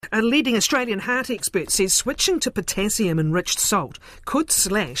A leading Australian heart expert says switching to potassium-enriched salt could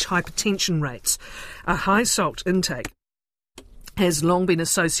slash hypertension rates. A high salt intake has long been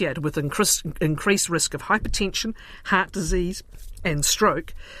associated with increased risk of hypertension, heart disease and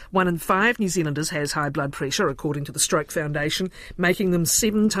stroke. 1 in 5 New Zealanders has high blood pressure, according to the Stroke Foundation, making them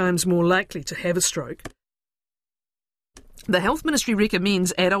 7 times more likely to have a stroke. The Health Ministry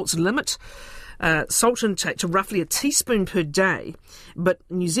recommends adults limit salt intake to roughly a teaspoon per day, but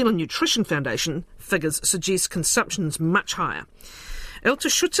New Zealand Nutrition Foundation figures suggest consumption's much higher. Elta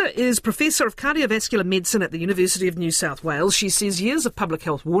Schutter is Professor of Cardiovascular Medicine at the University of New South Wales. She says years of public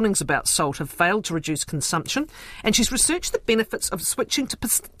health warnings about salt have failed to reduce consumption, and she's researched the benefits of switching to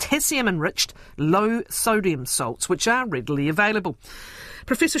potassium-enriched, low-sodium salts, which are readily available.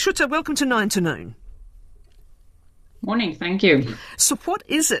 Professor Schutter, welcome to 9 to Noon. Morning, thank you. So what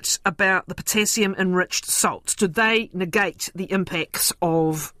is it about the potassium-enriched salts? Do they negate the impacts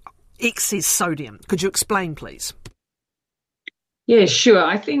of excess sodium? Could you explain, please? Yeah, sure.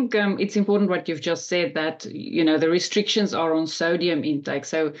 I think it's important what you've just said, that, the restrictions are on sodium intake.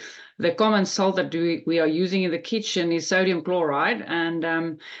 So the common salt that we are using in the kitchen is sodium chloride,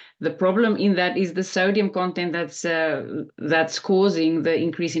 and the problem in that is the sodium content that's causing the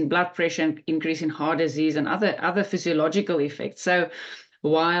increase in blood pressure, and increase in heart disease and other physiological effects. So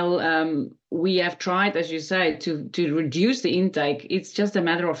while we have tried, as you say, to reduce the intake, it's just a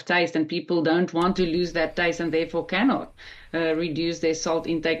matter of taste, and people don't want to lose that taste and therefore cannot reduce their salt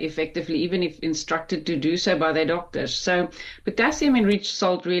intake effectively, even if instructed to do so by their doctors. So potassium-enriched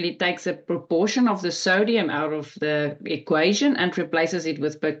salt really takes a proportion of the sodium out of the equation and replaces it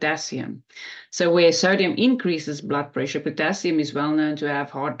with potassium. So where sodium increases blood pressure, potassium is well known to have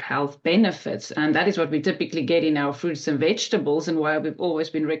heart health benefits, and that is what we typically get in our fruits and vegetables, and why we've always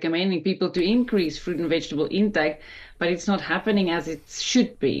been recommending people to increase fruit and vegetable intake, but it's not happening as it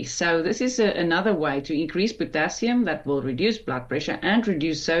should be. So this is another way to increase potassium that will reduce blood pressure and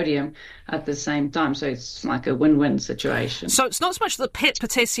reduce sodium at the same time. So it's like a win-win situation. So it's not so much that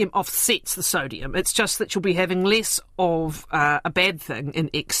potassium offsets the sodium, it's just that you'll be having less of a bad thing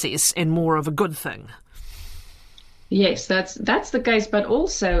in excess and more of a good thing. Yes, that's the case, but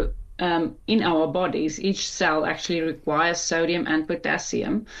also in our bodies, each cell actually requires sodium and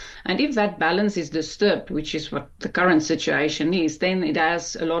potassium. And if that balance is disturbed, which is what the current situation is, then it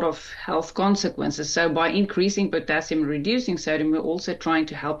has a lot of health consequences. So by increasing potassium, reducing sodium, we're also trying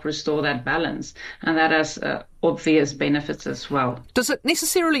to help restore that balance. And that has obvious benefits as well. Does it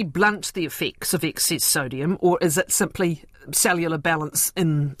necessarily blunt the effects of excess sodium, or is it simply cellular balance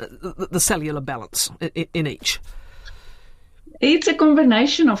in the cellular balance in each? It's a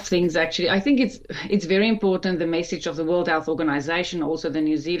combination of things, actually. I think it's very important, the message of the World Health Organization, also the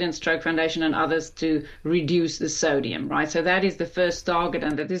New Zealand Stroke Foundation and others, to reduce the sodium, right? So that is the first target,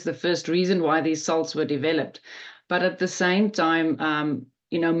 and that is the first reason why these salts were developed. But at the same time,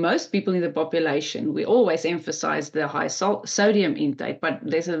 most people in the population, we always emphasize the high sodium intake, but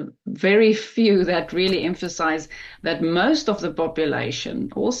there's a very few that really emphasize that most of the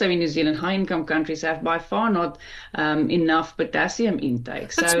population, also in New Zealand, high-income countries, have by far not enough potassium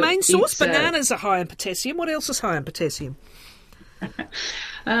intake. Its main source, bananas are high in potassium. What else is high in potassium?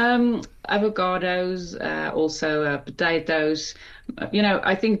 Avocados, also potatoes.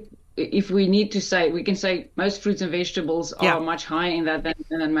 I think if we need to say, we can say most fruits and vegetables are much higher in that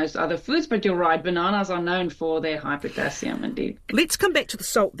than most other foods, but you're right, bananas are known for their high potassium indeed. Let's come back to the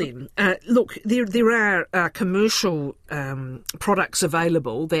salt then. Look, there are commercial products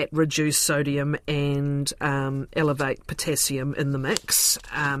available that reduce sodium and elevate potassium in the mix.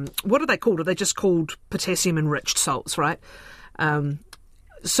 What are they called? Are they just called potassium-enriched salts, right?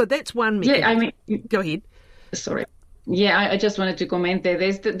 So that's one mechanism. Yeah, Go ahead. Sorry. Yeah, I just wanted to comment there.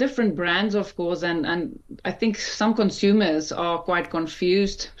 There's the different brands, of course, and I think some consumers are quite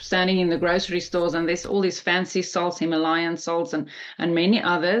confused standing in the grocery stores, and there's all these fancy salts, Himalayan salts and many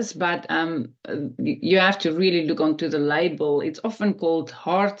others, but you have to really look onto the label. It's often called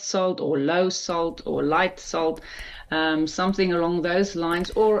hard salt or low salt or light salt. Something along those lines,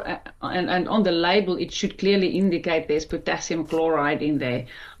 and on the label it should clearly indicate there's potassium chloride in there.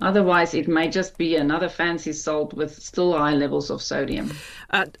 Otherwise, it may just be another fancy salt with still high levels of sodium.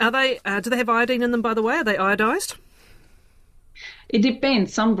 Do they have iodine in them, by the way? Are they iodized? It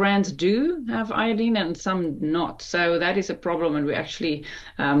depends. Some brands do have iodine and some not. So that is a problem, and we're actually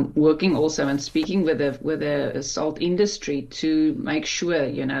working also and speaking with the salt industry to make sure,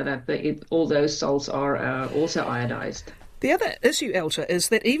 that all those salts are also iodized. The other issue, Elta, is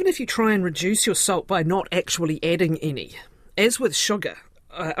that even if you try and reduce your salt by not actually adding any, as with sugar,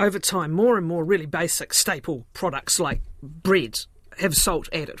 over time, more and more really basic staple products like bread have salt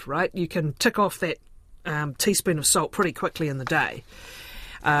added, right? You can tick off that teaspoon of salt pretty quickly in the day.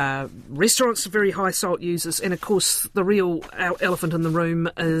 Restaurants are very high salt users, and of course the real elephant in the room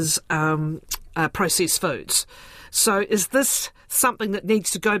is processed foods. So is this something that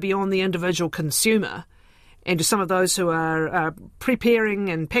needs to go beyond the individual consumer, and do some of those who are preparing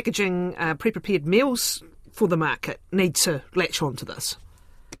and packaging pre-prepared meals for the market need to latch on to this?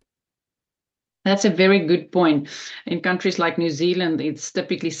 That's a very good point. In countries like New Zealand, it's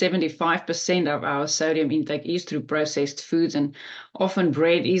typically 75% of our sodium intake is through processed foods, and often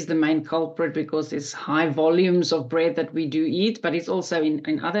bread is the main culprit because there's high volumes of bread that we do eat, but it's also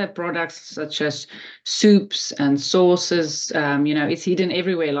in other products such as soups and sauces. It's hidden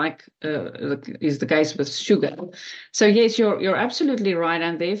everywhere, like is the case with sugar. So yes, you're absolutely right,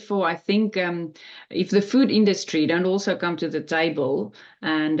 and therefore I think if the food industry don't also come to the table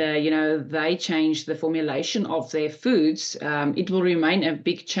and they change the formulation of their foods, it will remain a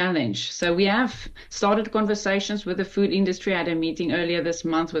big challenge. So we have started conversations with the food industry. I had a meeting earlier this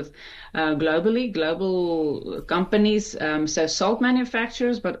month with global companies, so salt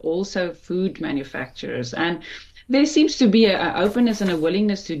manufacturers, but also food manufacturers. And there seems to be an openness and a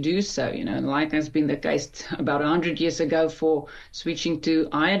willingness to do so, like has been the case about 100 years ago for switching to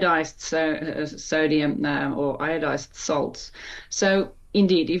iodized sodium or iodized salts. So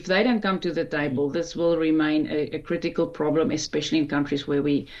indeed, if they don't come to the table, this will remain a critical problem, especially in countries where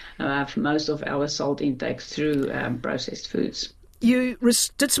we have most of our salt intakes through processed foods. You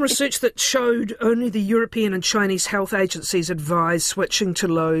did some research that showed only the European and Chinese health agencies advise switching to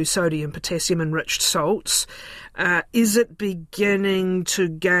low sodium, potassium enriched salts. Is it beginning to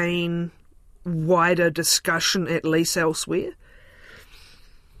gain wider discussion, at least elsewhere?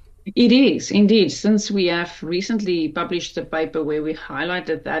 It is indeed, since we have recently published a paper where we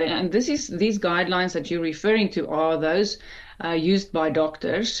highlighted that, and these guidelines that you're referring to are those used by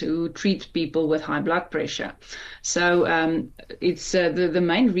doctors who treat people with high blood pressure. So it's the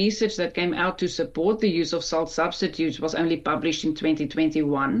main research that came out to support the use of salt substitutes was only published in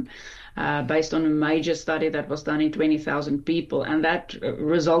 2021. Based on a major study that was done in 20,000 people, and that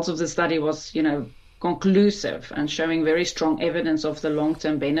results of the study was, conclusive and showing very strong evidence of the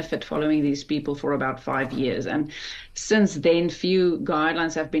long-term benefit following these people for about 5 years. And since then, few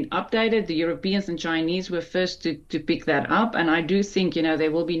guidelines have been updated. The Europeans and Chinese were first to pick that up. And I do think,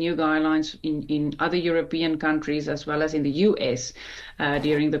 there will be new guidelines in other European countries as well as in the US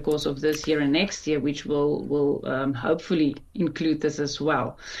during the course of this year and next year, which will hopefully include this as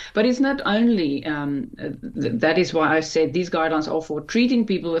well. But it's not only, that is why I said these guidelines are for treating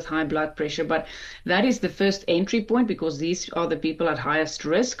people with high blood pressure, but that is the first entry point because these are the people at highest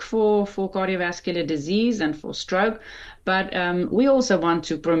risk for cardiovascular disease and for stroke. But we also want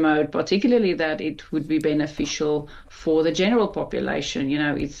to promote particularly that it would be beneficial for the general population.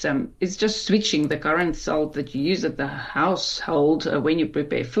 It's just switching the current salt that you use at the household when you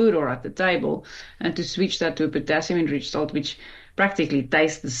prepare food or at the table, and to switch that to a potassium-enriched salt, which practically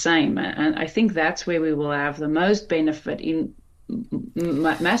tastes the same. And I think that's where we will have the most benefit in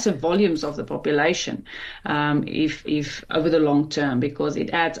massive volumes of the population if over the long term, because it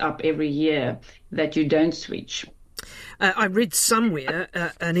adds up every year that you don't switch. I read somewhere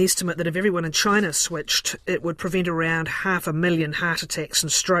an estimate that if everyone in China switched, it would prevent around 500,000 heart attacks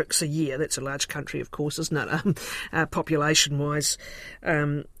and strokes a year. That's a large country, of course, isn't it, population-wise?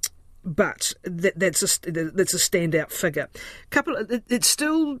 But that's a standout figure. There's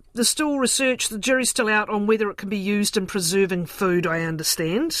still research. The jury's still out on whether it can be used in preserving food. I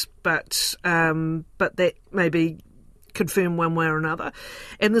understand, but that may be confirmed one way or another.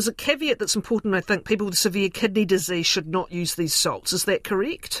 And there's a caveat that's important. I think people with severe kidney disease should not use these salts. Is that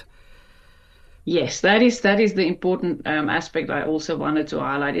correct? Yes, that is the important aspect I also wanted to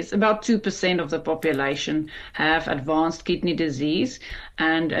highlight. It's about 2% of the population have advanced kidney disease,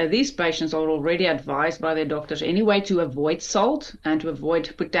 and these patients are already advised by their doctors anyway to avoid salt and to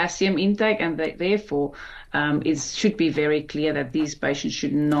avoid potassium intake, and therefore it should be very clear that these patients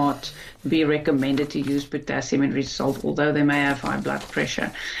should not be recommended to use potassium-enriched salt, although they may have high blood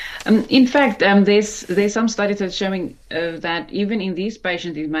pressure. In fact, there's some studies that are showing that even in these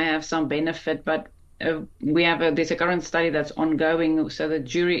patients it may have some benefit, but there's a current study that's ongoing, so the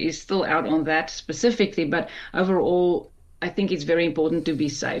jury is still out on that specifically. But overall, I think it's very important to be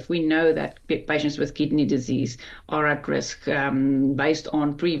safe. We know that patients with kidney disease are at risk based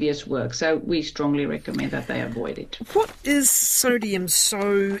on previous work, so we strongly recommend that they avoid it. What is sodium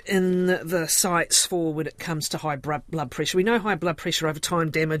so in the sights for when it comes to high blood pressure? We know high blood pressure over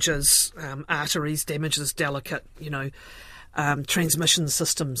time damages arteries, damages delicate, transmission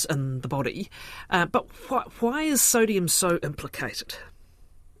systems in the body. But why is sodium so implicated?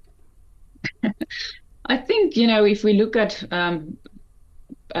 I think, if we look at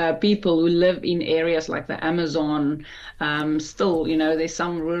people who live in areas like the Amazon, still, there's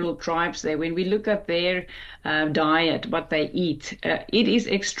some rural tribes there. When we look at their diet, what they eat, it is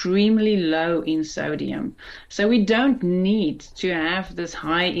extremely low in sodium. So we don't need to have this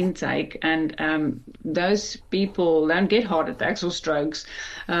high intake, and those people don't get heart attacks or strokes.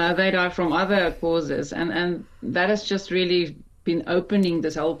 They die from other causes, and that has just really been opening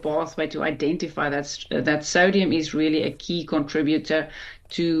this whole pathway to identify that sodium is really a key contributor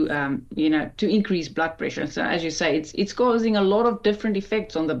to increase blood pressure. So as you say, it's causing a lot of different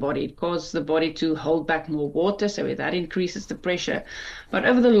effects on the body. It causes the body to hold back more water, so that increases the pressure. But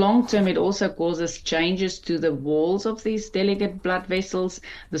over the long term, it also causes changes to the walls of these delicate blood vessels,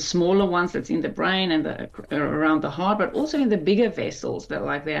 the smaller ones that's in the brain and around the heart, but also in the bigger vessels that,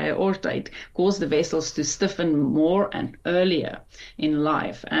 like the aorta, it causes the vessels to stiffen more and earlier in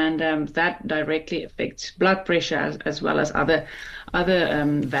life, and that directly affects blood pressure as well as other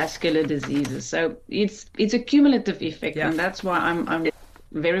vascular diseases. So it's a cumulative effect, and that's why I'm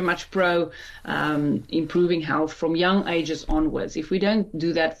very much pro improving health from young ages onwards. If we don't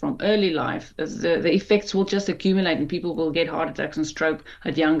do that from early life, the effects will just accumulate and people will get heart attacks and stroke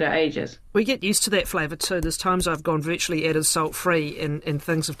at younger ages. We get used to that flavour too. There's times I've gone virtually added salt-free and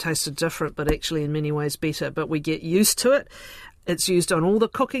things have tasted different, but actually in many ways better. But we get used to it. It's used on all the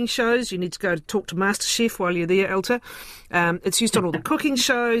cooking shows. You need to go to talk to MasterChef while you're there, Elta. It's used on all the cooking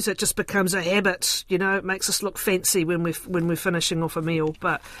shows. It just becomes a habit. It makes us look fancy when we're finishing off a meal,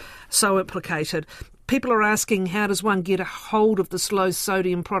 but so implicated. People are asking, how does one get a hold of this low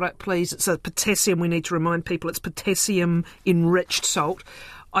sodium product, please? It's a potassium. We need to remind people it's potassium enriched salt.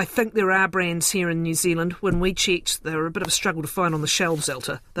 I think there are brands here in New Zealand. When we checked, they were a bit of a struggle to find on the shelves,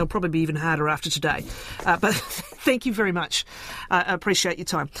 Elta. They'll probably be even harder after today. But thank you very much. I appreciate your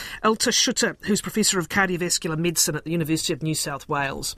time. Elta Schutter, who's Professor of Cardiovascular Medicine at the University of New South Wales.